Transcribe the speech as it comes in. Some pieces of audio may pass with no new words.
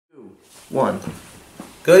One.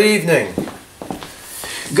 Good evening.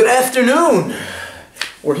 Good afternoon.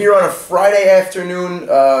 We're here on a Friday afternoon,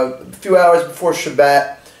 a few hours before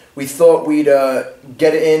Shabbat. We thought we'd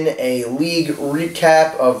get in a league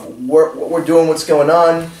recap of what we're doing, what's going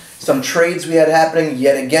on, some trades we had happening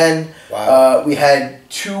yet again. Wow. We had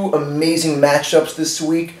two amazing matchups this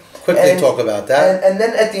week. Quickly talk about that. And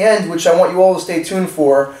then at the end, which I want you all to stay tuned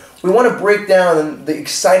for, we want to break down the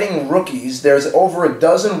exciting rookies. There's over a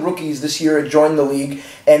dozen rookies this year that joined the league,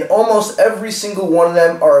 and almost every single one of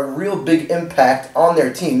them are a real big impact on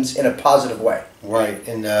their teams in a positive way. Right,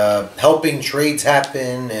 and helping trades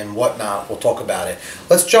happen and whatnot. We'll talk about it.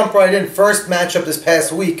 Let's jump right in. First matchup this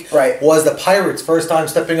past week was the Pirates' first time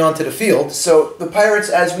stepping onto the field. So the Pirates,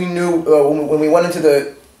 as we knew when we went into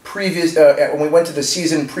the previous, when we went to the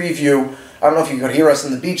season preview, I don't know if you could hear us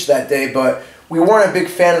on the beach that day, but we weren't a big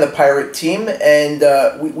fan of the Pirate team, and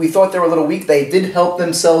we thought they were a little weak. They did help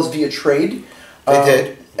themselves via trade. They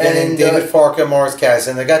did. And David Farka, Morris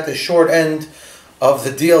Cassin. They got the short end of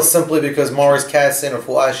the deal simply because Morris Cassin, or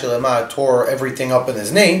Fuash Lema, tore everything up in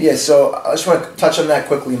his name. Yeah, so I just want to touch on that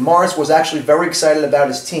quickly. Morris was actually very excited about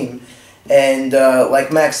his team. And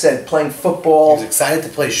like Max said, playing football. He was excited to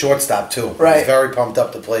play shortstop, too. Right. He was very pumped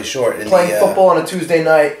up to play short. Playing football on a Tuesday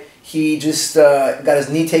night. He just got his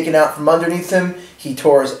knee taken out from underneath him. He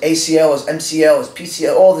tore his ACL, his MCL, his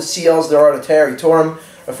PCL, all the CLs there are to tear. He tore them.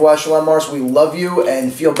 Refuah Shalom, Morris, we love you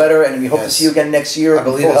and feel better, and we hope to see you again next year. I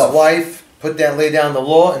believe his wife laid down the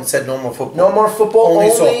law and said no more football. No more football, only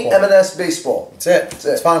softball. M&S baseball. That's it.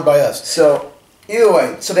 It's fine by us. So, either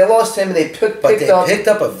way, so they lost him, and they picked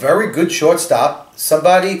up a very good shortstop,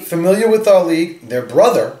 somebody familiar with our league, their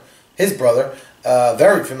brother, his brother,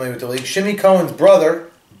 very familiar with the league, Shimmy Cohen's brother,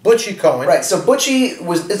 Butchie Cohen. Right, so Butchie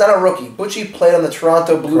is not a rookie. Butchie played on the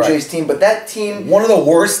Toronto Blue Jays team, but that team... One of the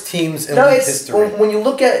worst teams in league history. When you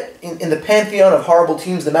look at, in the pantheon of horrible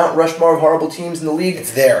teams, the Mount Rushmore of horrible teams in the league...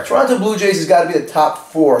 It's there. Toronto Blue Jays has got to be the top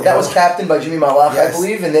four. That was captained by Jimmy Malach, I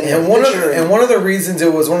believe, and then one of the reasons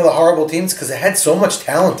it was one of the horrible teams because it had so much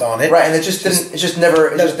talent on it. Right, and it just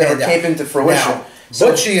never came into fruition. Now,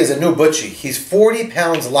 Butchie is a new Butchie. He's 40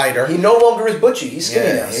 pounds lighter. He no longer is Butchie. He's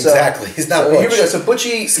skinny now. Exactly. He's not Butch. Here we go. So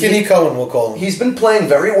Butchie, Skinny Cohen, we'll call him. He's been playing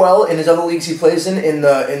very well in his other leagues he plays in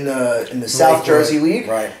the South Jersey League.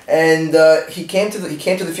 Right. And he came to the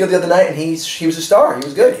field the other night, and he was a star. He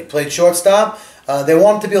was good. He played shortstop. They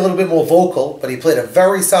want him to be a little bit more vocal, but he played a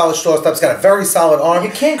very solid shortstop. He's got a very solid arm.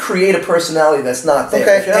 You can't create a personality that's not there.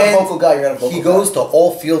 Okay. If you're not a vocal guy, you're not a vocal guy. He goes to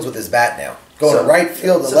all fields with his bat now. Going to right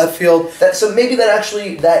field, to left field. So maybe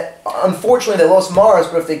unfortunately they lost Morris,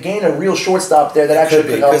 but if they gain a real shortstop there, that actually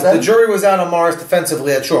could help them. Because the jury was out on Morris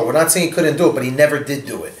defensively at short. We're not saying he couldn't do it, but he never did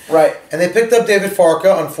do it. Right. And they picked up David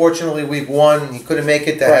Farka. Unfortunately, week one, he couldn't make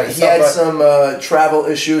it. He had some travel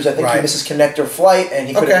issues. I think he missed his connector flight, and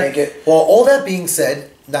he couldn't make it. Well, all that being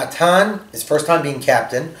said, Natan, his first time being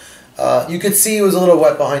captain, you could see he was a little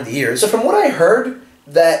wet behind the ears. So from what I heard,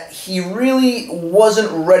 that he really wasn't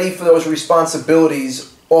ready for those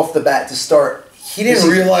responsibilities off the bat to start. He didn't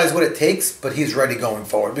realize what it takes, but he's ready going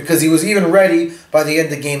forward because he was even ready by the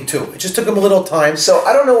end of game 2. It just took him a little time. So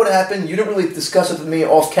I don't know what happened. You didn't really discuss it with me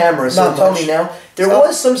off camera, so tell me now. There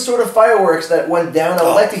was some sort of fireworks that went down. I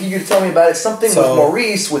would like to hear you tell me about it. Something with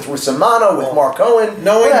Maurice, with Rusamano, with Mark Cohen.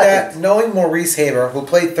 Knowing Maurice Haber, who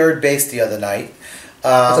played third base the other night.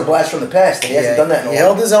 It's a blast from the past. He hasn't done that in a while. He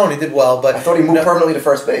held his own. He did well, but I thought he moved permanently to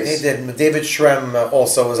first base. He did. David Shrem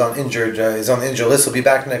also was on injured. He's on the injured list. He'll be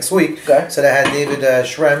back next week. Okay. So they had David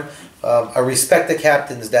Shrem. I respect the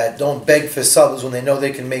captains that don't beg for subs when they know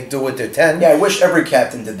they can make do with their 10. Yeah, I wish every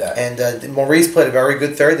captain did that. And Maurice played a very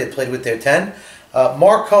good third. They played with their 10.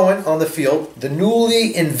 Mark Cohen on the field, the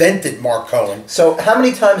newly invented Mark Cohen. So how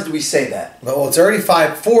many times do we say that? Well, it's already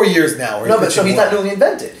 4 years now. No, but so he's not newly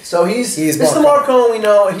invented. So this is the Mark Cohen we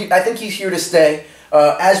know. I think he's here to stay.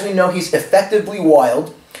 As we know, he's effectively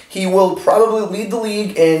wild. He will probably lead the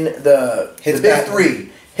league in the big three: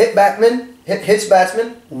 hits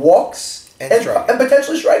batsmen, walks, and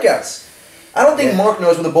potentially strikeouts. I don't think Mark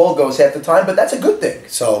knows where the ball goes half the time, but that's a good thing.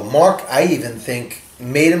 So Mark, I even think,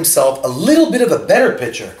 made himself a little bit of a better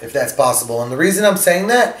pitcher, if that's possible. And the reason I'm saying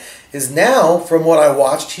that is now, from what I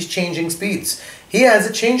watched, he's changing speeds. He has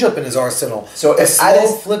a changeup in his arsenal. So a slow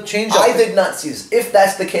flip changeup. I did not see this. If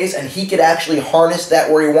that's the case, and he could actually harness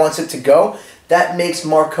that where he wants it to go, that makes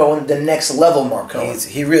Mark Cohen the next level Mark Cohen.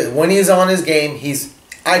 When he's on his game, he's,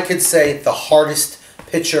 I could say, the hardest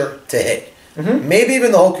pitcher to hit. Maybe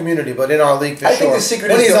even the whole community, but in our league for sure.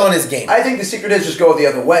 When he's on his game. I think the secret is just go the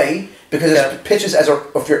other way because pitches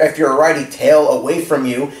if you're a righty tail away from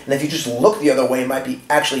you, and if you just look the other way, it might be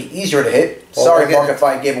actually easier to hit. Well, sorry, Mark, if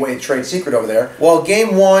I gave away a trade secret over there. Well,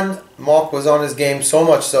 game one, Mark was on his game so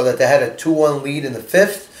much so that they had a 2-1 lead in the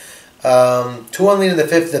fifth. 2-1 lead in the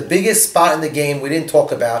fifth. The biggest spot in the game we didn't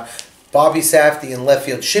talk about. Bobby Safdie in left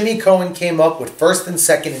field. Shimmy Cohen came up with first and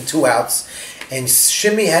second and 2 outs. And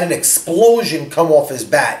Shimmy had an explosion come off his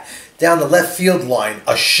bat down the left field line.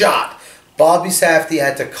 A shot. Bobby Safdie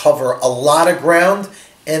had to cover a lot of ground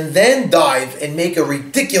and then dive and make a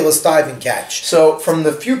ridiculous diving catch. So from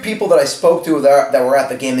the few people that I spoke to that were at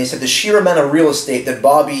the game, they said the sheer amount of real estate that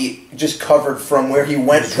Bobby just covered from where he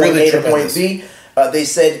went from point A to point B, they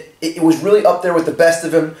said it was really up there with the best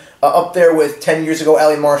of him, up there with 10 years ago,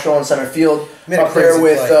 Allie Marshall in center field, up there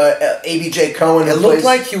with ABJ Cohen. It looked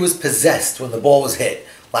like he was possessed when the ball was hit.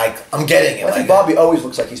 Like, I'm getting it. I think Bobby always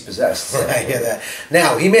looks like he's possessed. I hear that.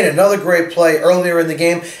 Now, he made another great play earlier in the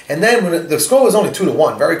game, and then when the score was only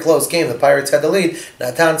 2-1, very close game, the Pirates had the lead.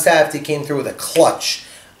 Natan Safdie came through with a clutch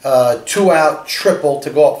 2-out triple to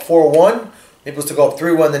go up 4-1. It was to go up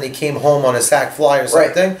 3-1, then he came home on a sac fly or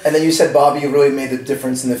something. Right. And then you said Bobby really made the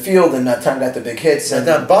difference in the field, and Natan got the big hits. And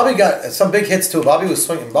Bobby got some big hits, too. Bobby was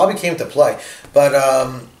swinging. Bobby came to play. But,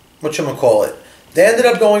 whatchamacallit? They ended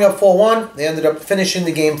up going up 4-1. They ended up finishing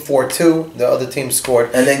the game 4-2. The other team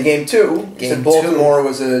scored. And then game two, Baltimore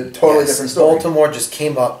was a totally different story. Baltimore just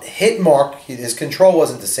came up, hit Mark. His control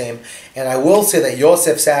wasn't the same. And I will say that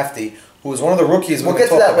Yosef Safdie, who was one of the rookies, we'll get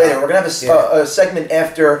to that later. We're going to have a segment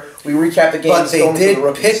after we recap the game. But they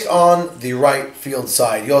did pick on the right field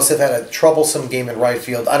side. Yosef had a troublesome game in right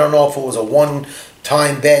field. I don't know if it was a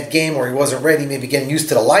one-time bad game or he wasn't ready, maybe getting used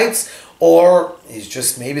to the lights, or he's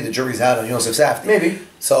just, maybe the jury's out on Yosef Safdie. Maybe.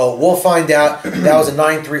 So we'll find out. That was a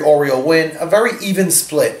 9-3 Oriole win. A very even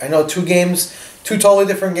split. I know 2 games, 2 totally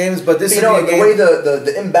different games, but this is the way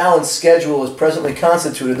the imbalanced schedule is presently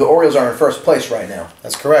constituted, the Orioles are in first place right now.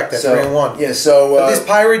 That's correct. That's 3-1. Yeah, so but this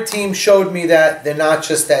Pirate team showed me that they're not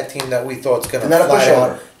just that team that we thought was going to flat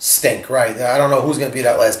out stink. Right. I don't know who's going to be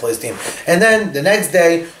that last place team. And then the next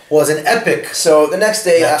day was an epic. So the next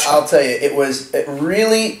day, I'll tell you, it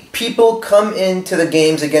really, people come into the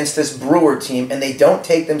games against this Brewer team and they don't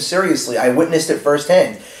take them seriously. I witnessed it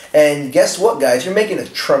firsthand. And guess what, guys? You're making a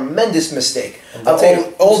tremendous mistake. I'll tell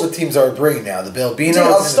you, all the teams are agreeing now. The Bilbinos.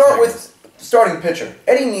 I'll start with starting pitcher.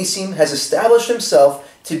 Eddie Niesim has established himself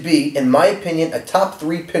to be, in my opinion, a top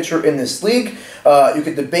 3 pitcher in this league. You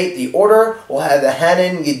could debate the order. We'll have the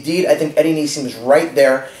Hannon, Yedid. I think Eddie Niesim is right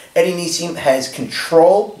there. Eddie Niesim has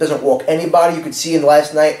control, doesn't walk anybody. You could see in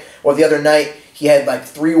last night or the other night, he had like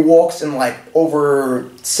 3 walks in like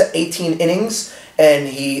over 18 innings, and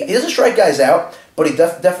he doesn't strike guys out. But he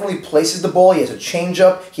definitely places the ball. He has a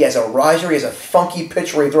changeup. He has a riser. He has a funky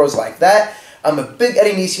pitch where he throws like that. I'm a big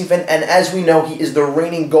Eddie Niesim fan, and as we know, he is the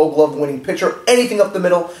reigning Gold Glove winning pitcher. Anything up the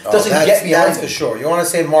middle doesn't get behind him. For sure. You want to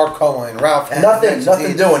say Mark Cohen, Ralph?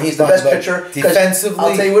 Nothing doing. He's the best pitcher. Defensively,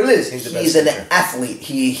 I'll tell you what it is. He's an athlete.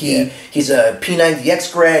 He's a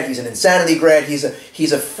P90X grad. He's an Insanity grad. He's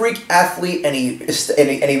a freak athlete, and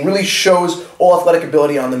he really shows all athletic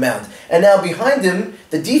ability on the mound. And now behind him,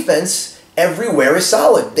 the defense everywhere is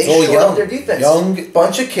solid. They showed up their defense. Young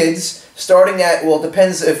bunch of kids. Starting at, well, it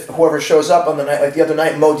depends if whoever shows up on the night. Like the other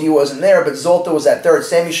night, Modi wasn't there, but Zolta was at third.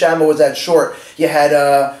 Sammy Shama was at short. You had,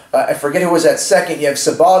 I forget who was at second. You have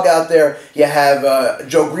Sabag out there. You have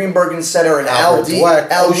Joe Greenberg in center and Al D on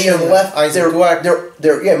the left. Isaac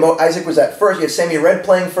Dweck. Isaac was at first. You have Sammy Red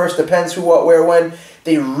playing first. Depends who, what, where, when.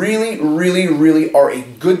 They really, really, really are a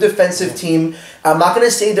good defensive team. I'm not going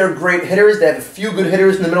to say they're great hitters. They have a few good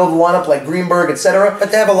hitters in the middle of the lineup, like Greenberg, etc. But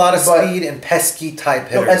they have a lot of speed and pesky type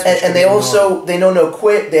hitters. And they also, they know no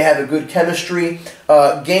quit. They have a good chemistry.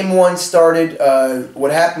 Game 1 started. What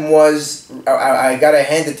happened was, I got to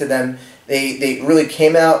hand it to them. They really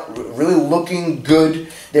came out really looking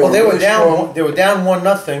good. They were down. They were down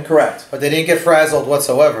 1-0. Correct. But they didn't get frazzled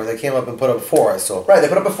whatsoever. They came up and put up 4. I saw. Right. They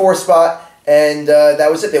put up a 4 spot. And that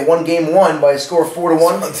was it. They won game 1 by a score of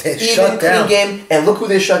 4-1. Even clean game. And look who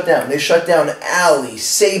they shut down. They shut down Ali,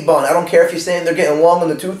 Saban. I don't care if you're saying they're getting long in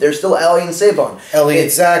the tooth. They're still Ali and Saban.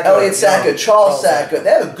 Elliott Saka, Charles Saka. They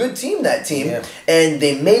have a good team, that team. Yeah. And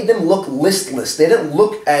they made them look listless. They didn't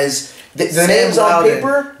look as... The names on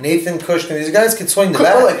paper... Nathan Kushner. These guys can swing the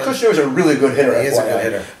bat. Kushner is a really good hitter. He is a good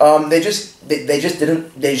hitter. They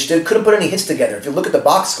just couldn't put any hits together. If you look at the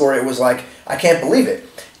box score, it was like, I can't believe it.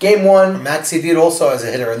 Game 1. Maxi Deed also has a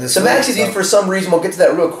hitter in this So league. Maxi Deed, for some reason, we'll get to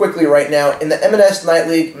that real quickly right now. In the M&S Night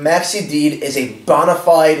League, Maxi Deed is a bona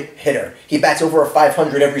fide hitter. He bats over a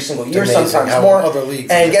 500 every single year, sometimes more. Other leagues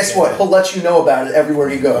and guess what? He'll let you know about it everywhere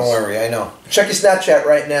he goes. Don't worry, I know. Check your Snapchat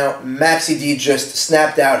right now. Maxi Deed just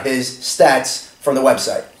snapped out his stats from the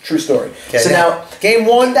website. True story. Okay, so now, Game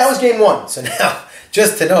 1. That was Game 1. So now,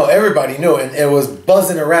 just to know, everybody knew, and it was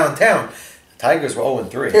buzzing around town. Tigers were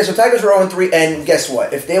 0-3. Yeah, so Tigers were 0-3, and guess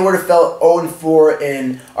what? If they would have felt 0-4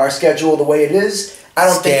 in our schedule the way it is, I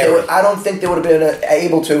don't think they would have been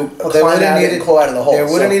able to climb out and claw out of the hole. They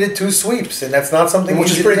would have needed 2 sweeps, and that's not something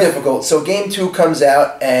which is pretty difficult. So Game 2 comes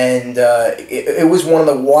out, and it was one of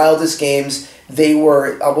the wildest games. They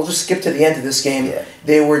were. We'll just skip to the end of this game. Yeah.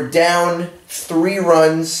 They were down 3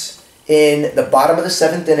 runs in the bottom of the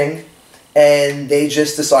 7th inning, and they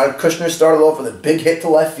just decided. Kushner started off with a big hit to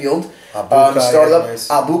left field.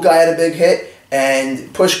 Abukai had a big hit,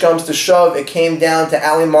 and push comes to shove. It came down to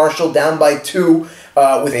Ali Marshall down by 2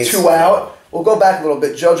 with 2 out. We'll go back a little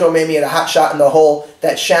bit. JoJo Mamie had a hot shot in the hole.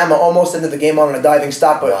 That Shama almost ended the game on a diving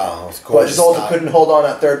stop, but Zolta couldn't hold on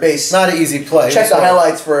at third base. Not an easy play. Check the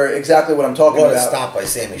highlights for exactly what I'm talking about. What a stop by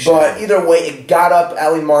Sammy Shama. But either way, it got up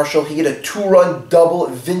Ali Marshall. He hit a 2-run double,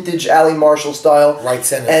 vintage Ali Marshall style. Right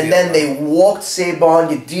center and field, then they walked Sabon.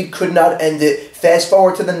 Yedid could not end it. Fast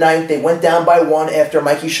forward to the 9th. They went down by 1 after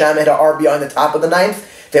Mikey Shama hit an RBI in the top of the 9th.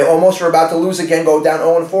 They almost were about to lose again, go down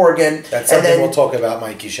 0-4 again. That's something we'll talk about,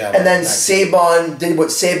 Mikey Shama. And then Sabon did what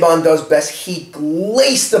Sabon does best. He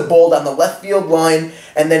laced the ball down the left field line,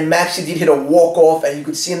 and then Maxi Deed hit a walk-off, and you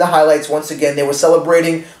could see in the highlights, once again, they were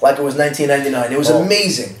celebrating like it was 1999. It was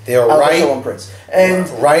amazing. They were right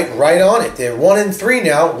on it. They're 1-3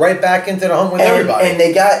 now, right back into the hunt with everybody. And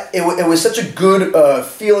they got, it was such a good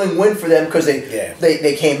feeling win for them because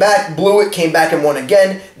they came back, blew it, came back and won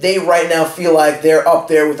again. They right now feel like they're up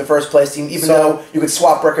there with the first place team, even though you could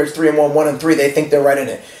swap records 3-1, 1-3. They think they're right in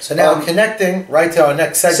it. So now connecting right to our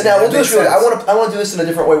next segment. So now we'll do this. I want to do this in a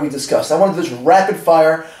different way we discussed. I want to do this rapid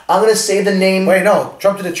fire. I'm going to say the name. Wait, no,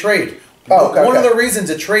 jump to the trade. One of the reasons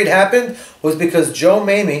the trade happened was because Joe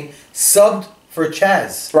Mamie subbed for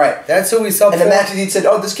Chaz. Right. That's who he subbed for. And then Maxi Deed said,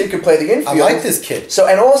 this kid could play the infield. I like this kid. So,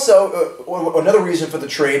 and also, another reason for the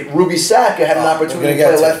trade, Ruby Saka had an opportunity to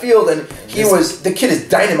play left field, and the kid is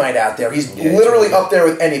dynamite out there. He's literally up there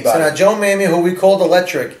with anybody. So now Joe Mamie, who we called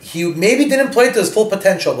electric, he maybe didn't play to his full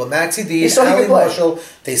potential, but Maxi Deed, Ali Marshall,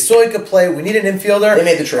 they saw he could play. We need an infielder. They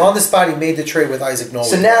made the trade. On the spot, he made the trade with Isaac Nolan.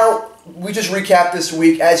 So now, we just recapped this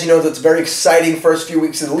week. As you know, that's a very exciting first few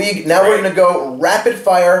weeks of the league. Now we're going to go rapid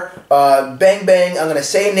fire, bang bang. I'm going to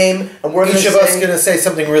say a name, and we're each of us going to say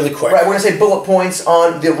something really quick. Right, we're going to say bullet points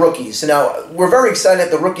on the rookies. So now we're very excited that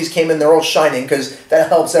the rookies came in. They're all shining because that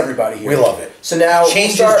helps everybody here. We love it. So now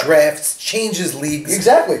changes drafts, changes leagues,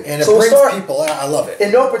 exactly, and it brings people out. I love it.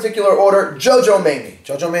 In no particular order, JoJo Mamie.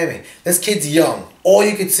 JoJo Mamie. This kid's young. All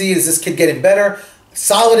you can see is this kid getting better.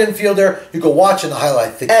 Solid infielder. You go watch in the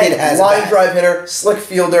highlights. The kid has line drive hitter, slick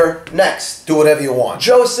fielder. Next, do whatever you want.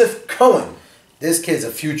 Joseph Cohen. This kid's a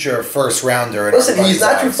future first rounder. Listen, he's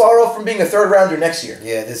not too far off from being a third rounder next year.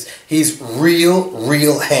 Yeah, he's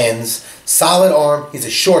real hands, solid arm. He's a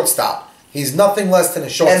shortstop. He's nothing less than a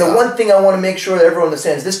shortstop. And the one thing I want to make sure that everyone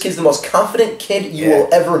understands, this kid's the most confident kid you will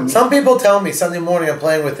ever meet. Some people tell me Sunday morning I'm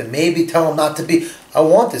playing with him, maybe tell him not to be. I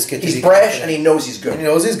want this kid to be He's brash confident. and he knows he's good. He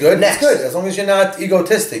knows he's good. Next. It's good, as long as you're not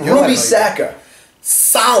egotistic. Ruby Saka.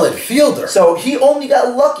 Solid fielder. So he only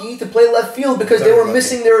got lucky to play left field because they were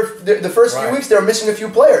missing the first few weeks. They were missing a few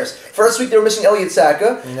players. First week they were missing Elliot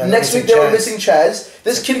Saka. Next week they were missing Chaz.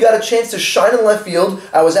 This kid got a chance to shine in left field.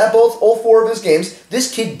 I was at all 4 of his games.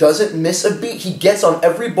 This kid doesn't miss a beat. He gets on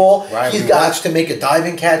every ball. Right. He's got to make a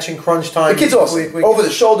diving catch in crunch time. The kid's awesome. Over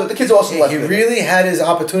the shoulder. The kid's awesome. He really had his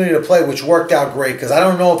opportunity to play, which worked out great. Because I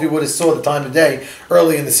don't know if he would have saw the time of day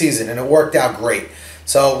early in the season, and it worked out great.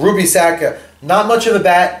 So Ruby Saka. Not much of a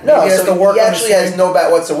bat. No, he actually has no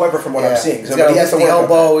bat whatsoever from what I'm seeing. So he has the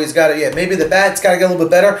elbow. He's got maybe the bat's got to get a little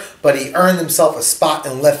bit better, but he earned himself a spot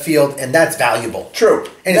in left field, and that's valuable. True.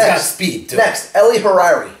 And he's got speed, too. Next, Eli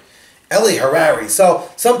Harari. Eli Harari. So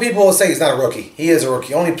some people will say he's not a rookie. He is a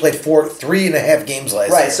rookie. Only played 3.5 games last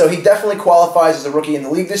year. Right, so he definitely qualifies as a rookie in the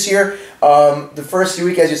league this year. The first few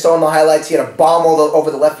weeks, as you saw in the highlights, he had a bomb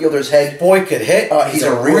over the left fielder head. Boy could hit. He's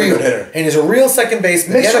a really good hitter. And he's a real second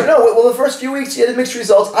baseman. The first few weeks he had mixed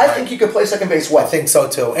results. I think he could play second base well. I think so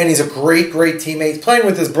too. And he's a great teammate. He's playing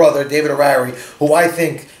with his brother, David Harari, who I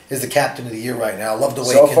think is the captain of the year right now. I love the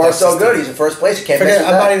way he conducts his team. So far, so good. He's in first place. You can't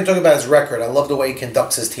I'm not even talking about his record. I love the way he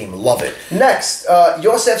conducts his team. Love it. Next,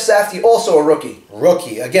 Yosef Safdie, also a rookie.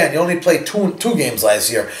 Rookie. Again, he only played two games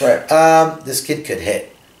last year. Right. This kid could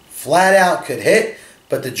hit. flat out could hit,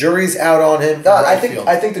 but the jury's out on him. No, I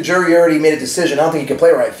think the jury already made a decision. I don't think he can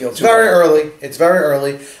play right field. It's very early. It's very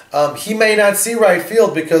early. He may not see right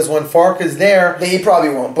field because when Farka's there, he probably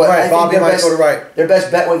won't. But I think Bobby might go to right. Their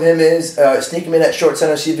best bet with him is sneak him in at short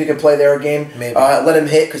center, see if he can play there a game. Maybe let him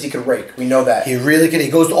hit because he can rake. We know that he really can. He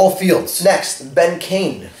goes to all fields. Next, Ben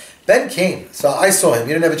Kane. Ben Kane. So I saw him.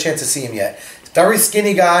 You didn't have a chance to see him yet. Very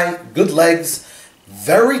skinny guy, good legs,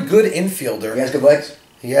 very good infielder. He has good legs.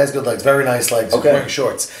 He has good legs, very nice legs. Okay. Wearing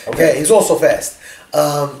shorts. Okay, he's also fast.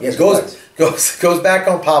 He goes back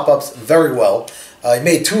on pop-ups very well. He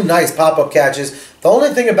made 2 nice pop-up catches. The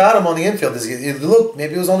only thing about him on the infield is,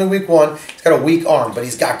 maybe it was only week 1. He's got a weak arm, but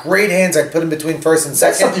he's got great hands. I put him between first and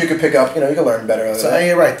second. That's something you could pick up. You can learn better. So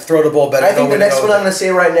you're right. Throw the ball better. I think the next one I'm going to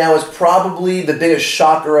say right now is probably the biggest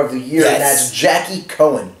shocker of the year, and that's Jackie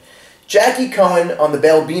Cohen. Jackie Cohen on the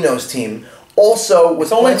Balbinos team also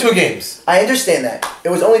was only 2 games. I understand that. It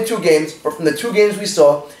was only 2 games, but from the 2 games we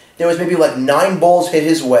saw, there was maybe like 9 balls hit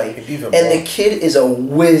his way, and the kid is a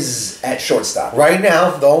whiz at shortstop. Right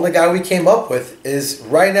now, the only guy we came up with is,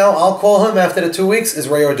 I'll call him after the 2 weeks, is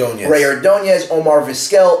Ray Ordonez. Ray Ordonez, Omar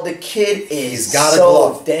Vizquel. The kid is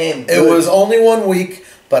so damn good. It was only 1 week,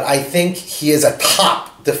 but I think he is a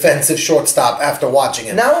top defensive shortstop after watching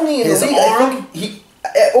him. Not only in the league, I think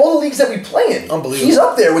all the leagues that we play in, unbelievable. He's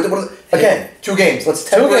up there with again 2 games. Let's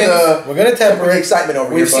temper we're going to temper the excitement over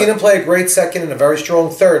here. We've seen him play a great second and a very strong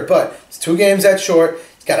third, but it's 2 games at short.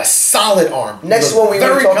 He's got a solid arm. Next one,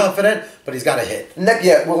 very confident, but he's got a hit.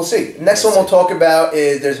 We'll see. Next one we'll talk about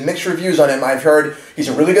is there's mixed reviews on him. I've heard he's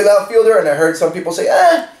a really good outfielder, and I heard some people say,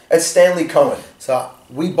 it's Stanley Cohen. So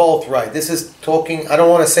we both right. This is talking. I don't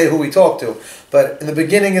want to say who we talked to, but in the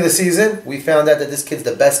beginning of the season, we found out that this kid's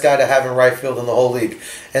the best guy to have in right field in the whole league.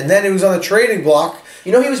 And then he was on the trading block.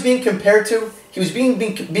 You know, he was being compared to. He was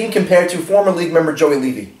being compared to former league member Joey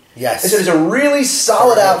Levy. Yes. They said he's a really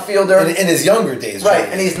solid outfielder in his younger days. Right,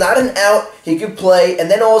 and he's not an out. He could play,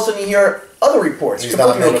 and then all of a sudden you hear other reports. He's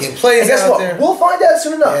not making plays out there. We'll find out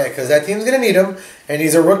soon enough. Yeah, because that team's going to need him, and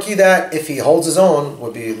he's a rookie that, if he holds his own,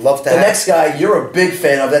 would be love to have. The next guy you're a big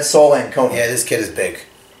fan of, that's Saul Ancona. Yeah, this kid is big.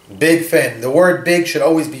 Big fan. The word big should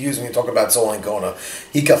always be used when you talk about Saul Ancona.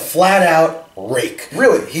 He could flat out rake.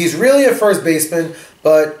 Really? He's really a first baseman,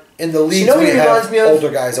 but in the league,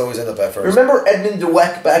 older guys always end up at first. Remember Edmund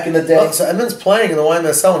Dweck back in the day? Well, so Edmund's playing in the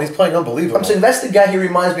YMSL, and he's playing unbelievable. I'm saying that's the guy he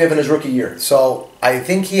reminds me of in his rookie year. So I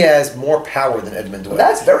think he has more power than Edmund Dweck.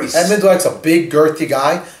 That's very... Edmund Dweck's a big, girthy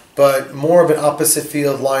guy, but more of an opposite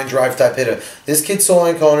field line drive type hitter. This kid,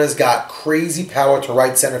 Saul Ancona's got crazy power to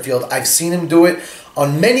right center field. I've seen him do it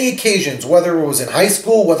on many occasions, whether it was in high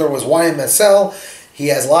school, whether it was YMSL. He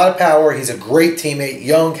has a lot of power. He's a great teammate,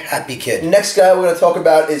 young, happy kid. Next guy we're going to talk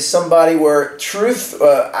about is somebody where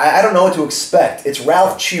I don't know what to expect. It's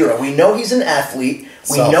Ralph Chira. We know he's an athlete.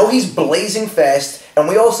 We know he's blazing fast. And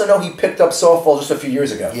we also know he picked up softball just a few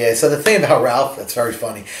years ago. Yeah, so the thing about Ralph, that's very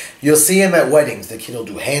funny. You'll see him at weddings. The kid will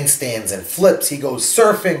do handstands and flips. He goes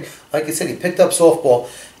surfing. Like I said, he picked up softball.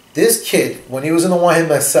 This kid, when he was in the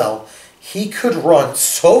YMSL, he could run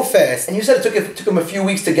so fast. And you said it took him a few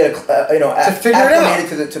weeks to get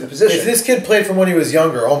acclimated to the position. If this kid played from when he was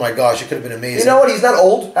younger, oh my gosh, it could have been amazing. You know what? He's not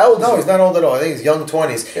old. How old is he? No, he's not old at all. I think he's young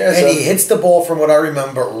 20s. Yeah, and he hits the ball, from what I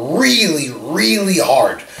remember, really, really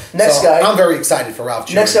hard. Next guy. I'm very excited for Ralph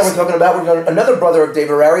Chira. Next guy we're talking about, another brother of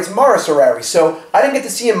David Harary. It's Maurice Harary. So I didn't get to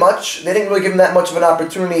see him much. They didn't really give him that much of an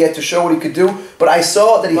opportunity yet to show what he could do. But I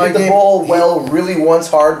saw that he hit the ball really once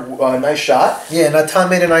hard. Nice shot. Yeah, and Tom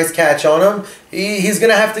made a nice catch on him. He's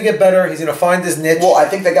going to have to get better. He's going to find his niche. Well, I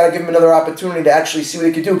think they got to give him another opportunity to actually see what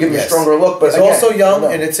he could do, give him a stronger look. But he's also young,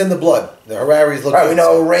 and it's in the blood. The Harary's look good. We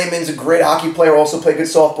know Raymond's a great hockey player, also played good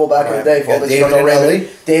softball back in the day. For all this young Raymond.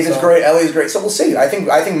 David's great, Ellie's great. So we'll see. I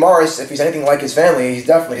think Morris, if he's anything like his family, he's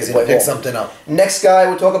definitely going to pick something up. Next guy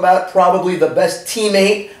we'll talk about, probably the best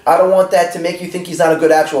teammate. I don't want that to make you think he's not a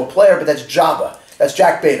good actual player, but that's Jabba. That's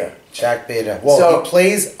Jack Beta. Jack Beta. Well, he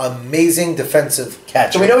plays amazing defensive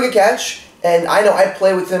catch. So we know he can catch. And I know I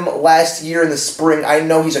played with him last year in the spring. I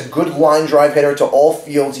know he's a good line drive hitter to all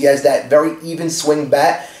fields. He has that very even swing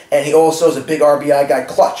bat. And he also is a big RBI guy,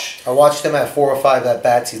 clutch. I watched him at 4 or 5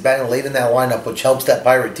 at-bats. He's batting late in that lineup, which helps that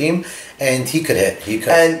Pirate team. And he could hit. He could.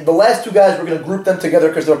 And the last 2 guys, we're going to group them together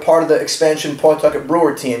because they're part of the expansion Pawtucket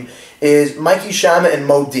Brewer team, is Mikey Shama and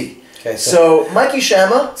Mo D. Okay, so Mikey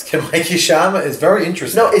Shama... Mikey Shama is very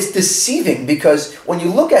interesting. No, it's deceiving because when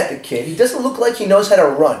you look at the kid, he doesn't look like he knows how to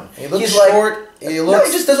run. He looks short. He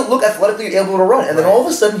just doesn't look athletically able to run. And then all of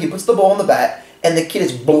a sudden, he puts the ball in the bat, and the kid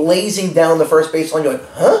is blazing down the first baseline. You're like,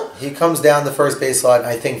 huh? He comes down the first baseline,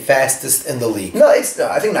 I think, fastest in the league. No, it's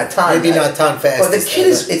I think not time. Maybe not time fastest. But the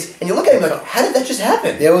kid and you look at him like, how did that just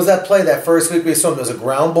happen? There was that play that first week we saw him. There was a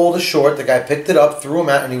ground ball to short. The guy picked it up, threw him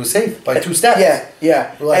out, and he was safe by 2 steps.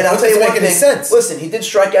 Yeah. Like, and I'll tell you one thing. Sense. Listen, he did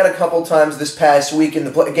strike out a couple times this past week in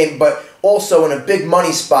the game, but also in a big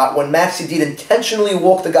money spot when Maxi Deed intentionally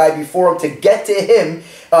walked the guy before him to get to him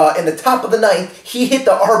in the top of the ninth. He hit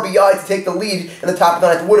the RBI to take the lead in the top of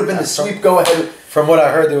the ninth. It would have been the sweep go-ahead. From what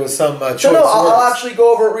I heard, there was some choice So no, I'll actually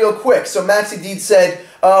go over it real quick. So Maxi Deed said,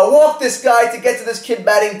 walk this guy to get to this kid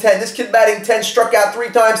batting 10. This kid batting 10 struck out 3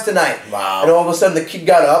 times tonight. Wow. And all of a sudden the kid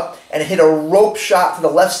got up and hit a rope shot to the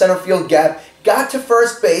left center field gap, got to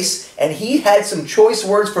first base, and he had some choice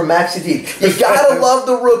words for Maxi Deed. You gotta love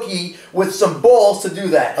the rookie with some balls to do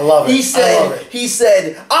that. I love it. He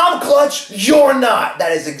said, I'm clutch, you're not.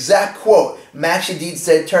 That is exact quote. Maxi Deed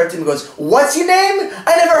said, turned to him and goes, what's your name?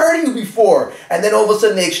 I never heard of you before. And then all of a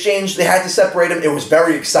sudden they exchanged, they had to separate him. It was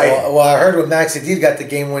very exciting. Well, I heard when Maxi Deed got the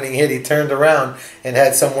game-winning hit, he turned around and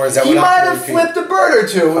had some words that he might have flipped a bird or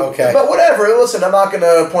two. Okay. But whatever. Listen, I'm not going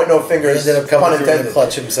to point no fingers. He ended up coming through in the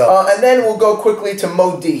clutch himself. And then we'll go quickly to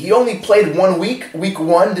Mo D. He only played 1 week, week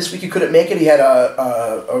 1. This week he couldn't make it. He had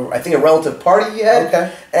I think a relative party he had.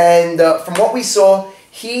 Okay. And from what we saw,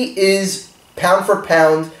 he is pound for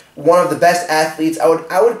pound one of the best athletes. I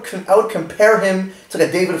would compare him to like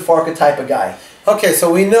a David Farka type of guy. Okay,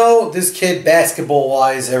 so we know this kid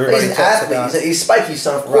basketball-wise, everybody He's an talks athlete. about. He's Spikey's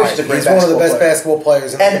son, of course. He's a great He's one of the best player. basketball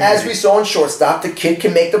players in the And as league. we saw in shortstop, the kid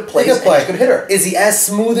can make the plays. He can play. And he's a good hitter. Is he as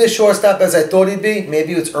smooth as shortstop as I thought he'd be?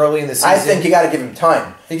 Maybe it's early in the season. I think you got to give him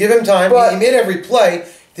time. You give him time. But he made every play.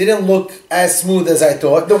 Didn't look as smooth as I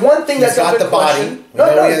thought. The one thing that's got a good the body. question, We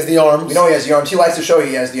know he has the arms. We know he has the arms. He likes to show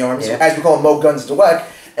he has the arms. Yeah. As we call him, Mo Guns Dweck.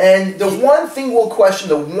 And the one thing we'll question,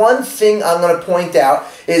 the one thing I'm going to point out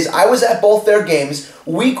is I was at both their games.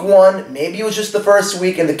 Week 1, maybe it was just the first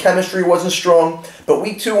week and the chemistry wasn't strong. But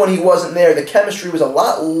week 2, when he wasn't there, the chemistry was a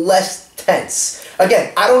lot less tense.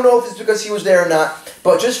 Again, I don't know if it's because he was there or not.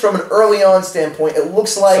 But just from an early on standpoint, it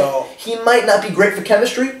looks like he might not be great for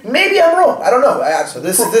chemistry. Maybe I'm wrong. I don't know. So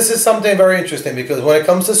this is something very interesting because when it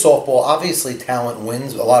comes to softball, obviously talent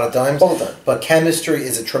wins a lot of times. All the time. But chemistry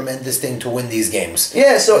is a tremendous thing to win these games.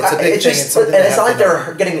 Yeah, so it's a big thing. It's not like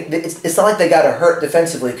they're getting. It's not like they got to hurt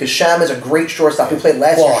defensively because Sham is a great shortstop. He played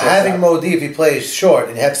last year. Well, having Mo D, if he plays short,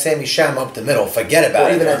 and have Sammy Sham up the middle, forget about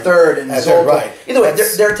it. Or even at third and Zoltan. Right. Either way,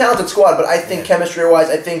 they're a talented squad. But I think chemistry-wise,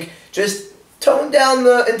 I think just tone down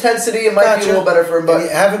the intensity. It might be a little better for him.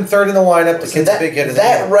 But have him third in the lineup. The kid's a big hitter.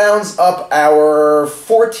 That rounds up our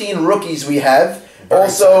 14 rookies we have.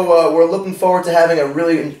 Also, we're looking forward to having a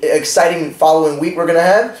really exciting following week we're going to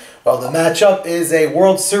have. Well, the matchup is a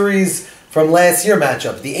World Series from last year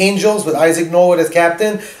matchup. The Angels with Isaac Norwood as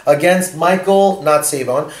captain against Michael, not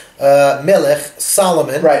Sabon, Melech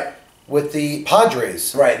Solomon. Right. With the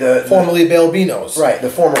Padres. Right. Formerly Balbinos. Right, the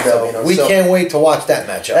former Balbinos. We can't wait to watch that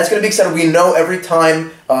matchup. That's going to be exciting. We know every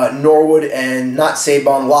time Norwood and not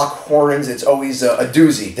Sabon lock horns, it's always a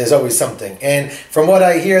doozy. There's always something. And from what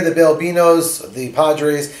I hear, the Balbinos, the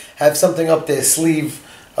Padres, have something up their sleeve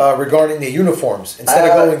regarding their uniforms. Instead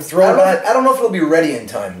of going throwback. I don't know if it'll be ready in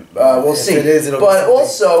time. We'll see. If it is, it'll but be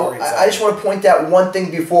also, I just want to point out one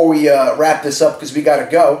thing before we wrap this up because we got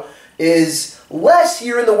to go, is last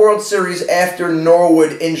year in the World Series after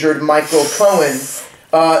Norwood injured Michael Cohen,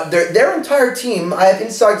 their entire team, I have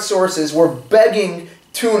inside sources, were begging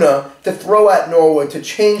Tuna to throw at Norwood to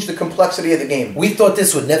change the complexity of the game. We thought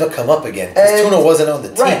this would never come up again because Tuna wasn't on the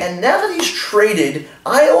team. Right, and now that he's traded,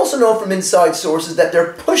 I also know from inside sources that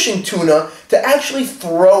they're pushing Tuna to actually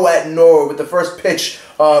throw at Norwood with the first pitch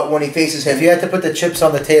when he faces him. If you had to put the chips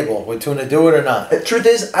on the table, would Tuna do it or not? The truth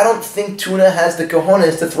is, I don't think Tuna has the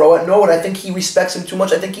cojones to throw at Norwood. I think he respects him too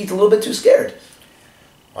much. I think he's a little bit too scared.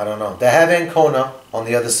 I don't know. They have Ancona on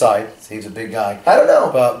the other side. So he's a big guy. I don't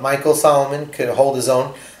know. But Michael Solomon could hold his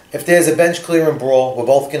own. If there's a bench clearing brawl, we're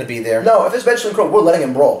both going to be there. No, if it's bench clearing brawl, we're letting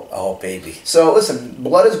him brawl. Oh, baby. So, listen,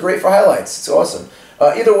 blood is great for highlights. It's awesome.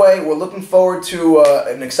 Either way, we're looking forward to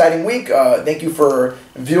an exciting week. Thank you for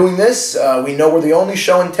viewing this. We know we're the only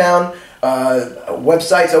show in town.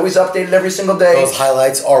 Website's always updated every single day. Those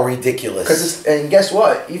highlights are ridiculous. And guess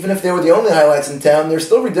what? Even if they were the only highlights in town, they're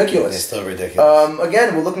still ridiculous. They're still ridiculous.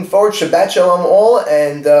 Again, we're looking forward. Shabbat Shalom all,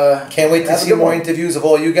 and can't wait to see more interviews of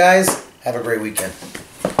all you guys. Have a great weekend.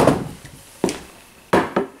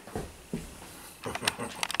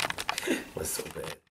 Was so bad.